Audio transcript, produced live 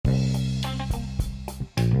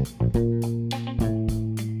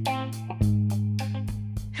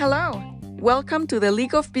Hello, welcome to the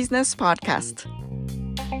League of Business podcast.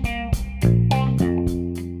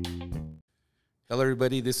 Hello,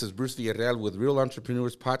 everybody. This is Bruce Villarreal with Real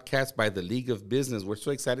Entrepreneurs Podcast by the League of Business. We're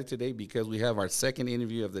so excited today because we have our second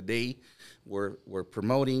interview of the day. We're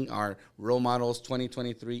promoting our Role Models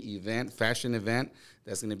 2023 event, fashion event,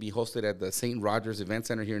 that's going to be hosted at the St. Rogers Event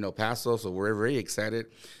Center here in El Paso. So we're very excited.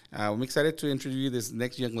 I'm excited to introduce this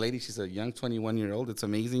next young lady. She's a young 21-year-old. It's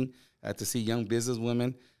amazing to see young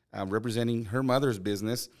businesswomen representing her mother's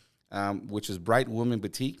business, which is Bright Woman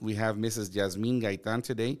Boutique. We have Mrs. Yazmin Gaytan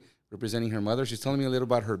today, representing her mother. She's telling me a little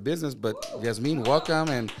about her business, but Yazmin, welcome,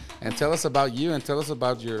 and tell us about you and tell us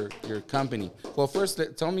about your company. Well, first,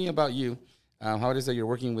 tell me about you, how it is that you're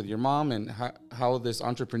working with your mom, and how this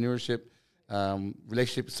entrepreneurship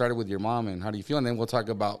relationship started with your mom, and how do you feel? And then we'll talk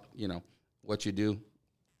about, what you do.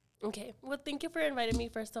 Okay. Well, thank you for inviting me,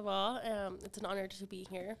 first of all. It's an honor to be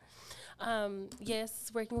here.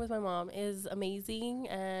 Yes, working with my mom is amazing,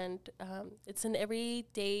 and it's an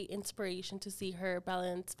everyday inspiration to see her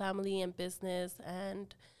balance family and business,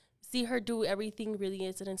 and see her do everything really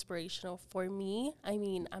is an inspirational for me. I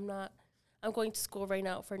mean, I'm going to school right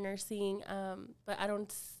now for nursing, but I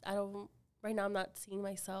don't, right now I'm not seeing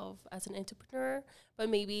myself as an entrepreneur, but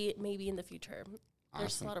maybe in the future. Awesome.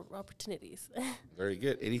 There's a lot of opportunities. Very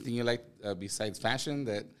good. Anything you like besides fashion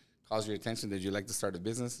that calls your attention? Did you like to start a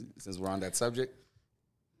business, since we're on that subject?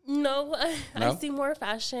 No? I see more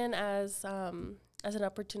fashion as an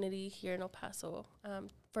opportunity here in El Paso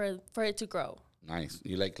for it to grow. Nice.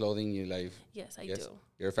 You like clothing? Yes, I do.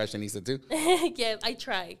 You're a fashionista too? Yeah, I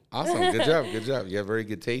try. Awesome. Good job. Good job. You have very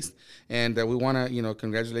good taste. And we want to,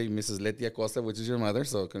 congratulate Mrs. Leti Acosta, which is your mother.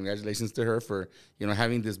 So congratulations to her for,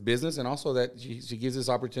 having this business, and also that she gives this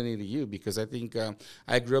opportunity to you, because I think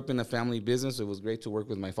I grew up in a family business. It was great to work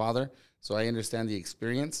with my father. So I understand the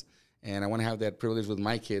experience, and I want to have that privilege with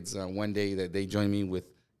my kids one day that they join me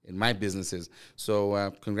in my businesses.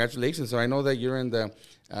 So congratulations. So I know that you're in the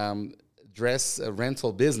dress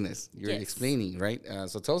rental business. You're explaining, right?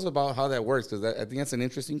 So tell us about how that works, because I think that's an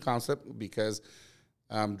interesting concept, because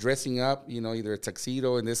dressing up, either a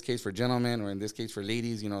tuxedo in this case for gentlemen, or in this case for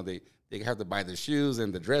ladies, they have to buy the shoes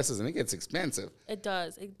and the dresses, and it gets expensive. It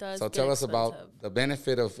does. So tell us about the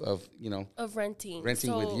benefit of renting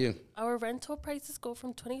with you. Our rental prices go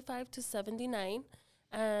from $25 to $79,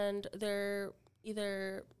 and they're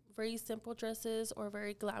either very simple dresses or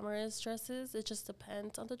very glamorous dresses. It just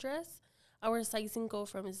depends on the dress. Our sizing go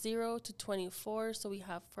from 0 to 24, so we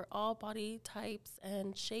have for all body types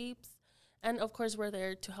and shapes. And of course, we're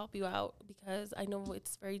there to help you out, because I know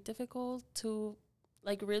it's very difficult to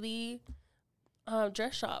really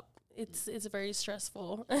dress shop. It's very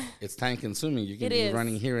stressful. It's time consuming. You can be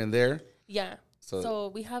running here and there. Yeah. So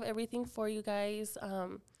we have everything for you guys.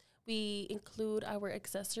 We include our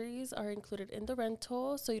accessories are included in the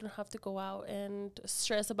rental, so you don't have to go out and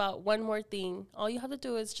stress about one more thing. All you have to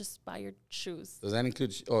do is just buy your shoes. Does that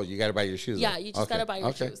include? You got to buy your shoes. Yeah, you just got to buy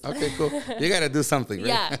your shoes. Okay, cool. You got to do something, right?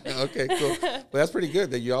 Yeah. Okay, cool. But that's pretty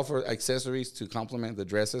good that you offer accessories to complement the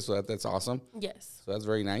dresses. So that's awesome. Yes. So that's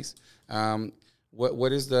very nice.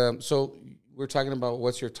 What is so we're talking about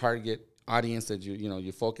what's your target audience that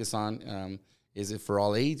you focus on? Is it for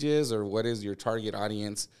all ages, or what is your target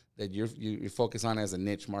audience that you focus on as a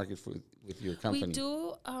niche market with your company? We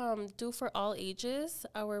do for all ages.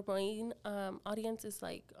 Our main audience is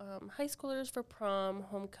high schoolers for prom,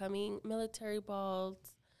 homecoming, military balls.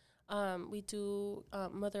 We do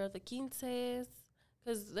mother of the quinces,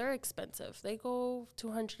 because they're expensive. They go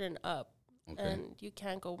 $200 and up, and you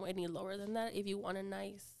can't go any lower than that if you want a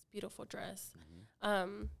nice, beautiful dress.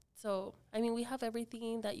 Mm-hmm. So we have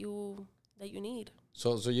everything that you need.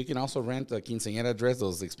 So you can also rent a quinceañera dress,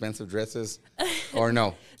 those expensive dresses, or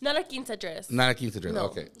no? Not a quince dress. Not a quince dress. No.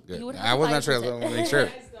 Okay, good. I was not sure. I want to make sure.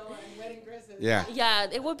 Yeah. Yeah,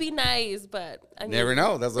 it would be nice, but never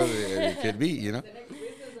know. That's what it could be. The next business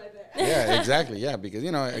right there. Yeah, exactly. Yeah, because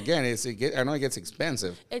again, I know it gets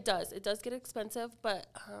expensive. It does. It does get expensive, but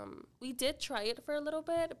we did try it for a little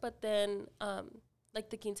bit, but then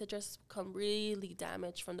the quince dress come really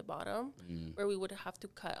damaged from the bottom, where we would have to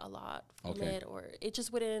cut a lot from it, or it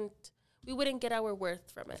just we wouldn't get our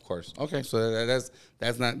worth from it. Of course. Okay, so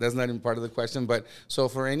that's not even part of the question. But so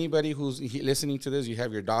for anybody who's listening to this, you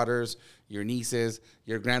have your daughters, your nieces,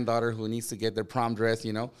 your granddaughter who needs to get their prom dress,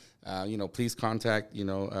 please contact,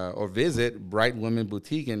 or visit Bright Women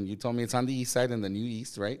Boutique. And you told me it's on the east side in the New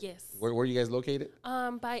East, right? Yes. Where are you guys located?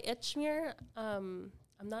 By Edgemere. I'm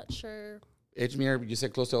not sure Edgemere, you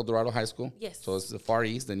said close to El Dorado High School? Yes. So it's the far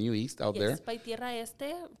east, the new east out there? Yes, by Tierra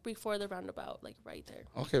Este, before the roundabout, like right there.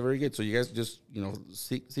 Okay, very good. So you guys just,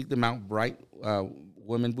 seek them out, Bright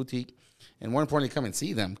Women Boutique. And more importantly, come and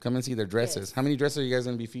see them. Come and see their dresses. Yes. How many dresses are you guys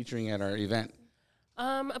going to be featuring at our event?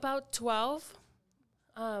 About 12,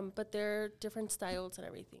 but they're different styles and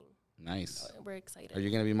everything. Nice. So we're excited. Are you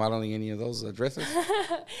going to be modeling any of those dresses?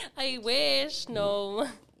 I wish. No.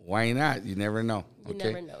 Why not? You never know. You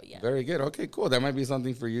never know, yeah. Very good. Okay, cool. That might be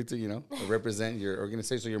something for you to, represent your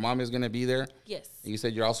organization. So your mom is going to be there? Yes. And you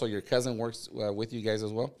said your cousin works with you guys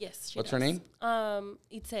as well? Yes, What's her name?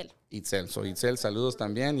 Itzel. Itzel. So Itzel, saludos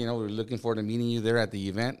también. We're looking forward to meeting you there at the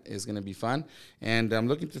event. It's going to be fun. And I'm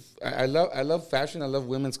looking to, I love fashion. I love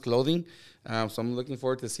women's clothing. So I'm looking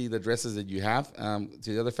forward to see the dresses that you have. To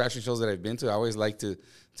the other fashion shows that I've been to, I always like to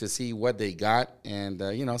see what they got. And,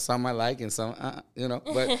 some I like and some,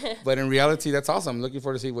 but in reality, that's awesome. I'm looking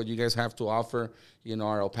forward to see what you guys have to offer,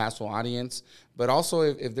 our El Paso audience. But also,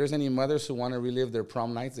 if there's any mothers who want to relive their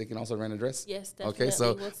prom nights, they can also rent a dress. Yes, definitely. Okay,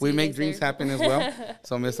 so we make dreams happen as well.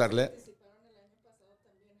 So, Miss Arlette.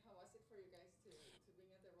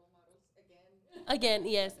 Again,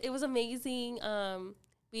 yes. It was amazing.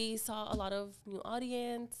 We saw a lot of new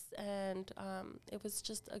audience, and it was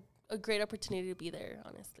just a great opportunity to be there,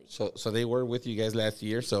 honestly. So they were with you guys last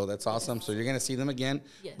year, so that's awesome. Yes. So you're going to see them again,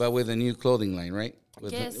 yes. but with a new clothing line, right?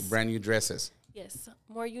 With yes. brand new dresses. Yes,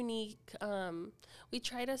 more unique. We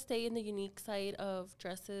try to stay in the unique side of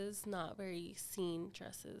dresses, not very seen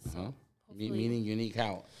dresses. So meaning unique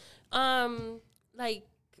how? Like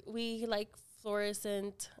we like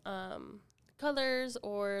fluorescent colors,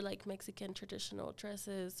 or like Mexican traditional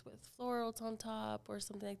dresses with florals on top or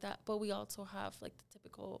something like that. But we also have like the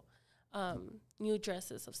typical new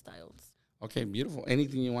dresses of styles. Okay, beautiful.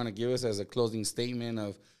 Anything you want to give us as a closing statement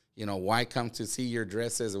of, why come to see your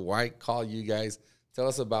dresses, why call you guys? Tell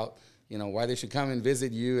us about, why they should come and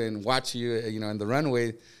visit you and watch you, in the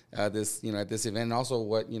runway, at this event, and also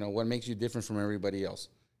what makes you different from everybody else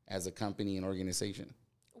as a company and organization.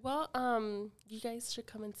 Well, you guys should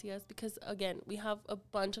come and see us because, again, we have a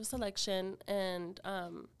bunch of selection, and,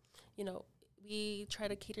 we try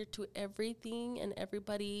to cater to everything and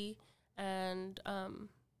everybody, and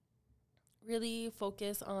really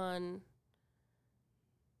focus on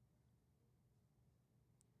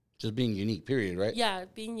just being unique, period, right? Yeah,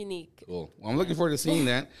 being unique. Cool. Well, I'm looking forward to seeing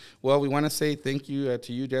that. Well, we want to say thank you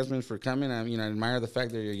to you, Yazmin, for coming. I admire the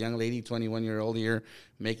fact that you're a young lady, 21-year-old here,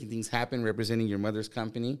 making things happen, representing your mother's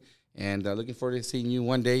company. And looking forward to seeing you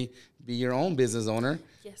one day be your own business owner.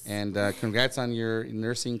 Yes. And congrats on your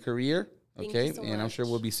nursing career. Thank Okay, you so and I'm much. sure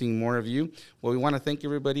we'll be seeing more of you. Well, we want to thank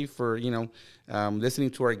everybody for listening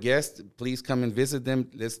to our guests. Please come and visit them.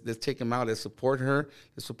 Let's take them out. Let's support her.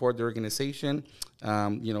 Let's support the organization. My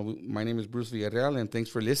name is Bruce Villarreal, and thanks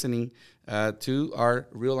for listening to our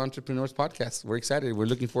Real Entrepreneurs podcast. We're excited. We're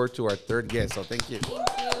looking forward to our third guest. So thank you.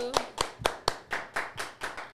 Thank you.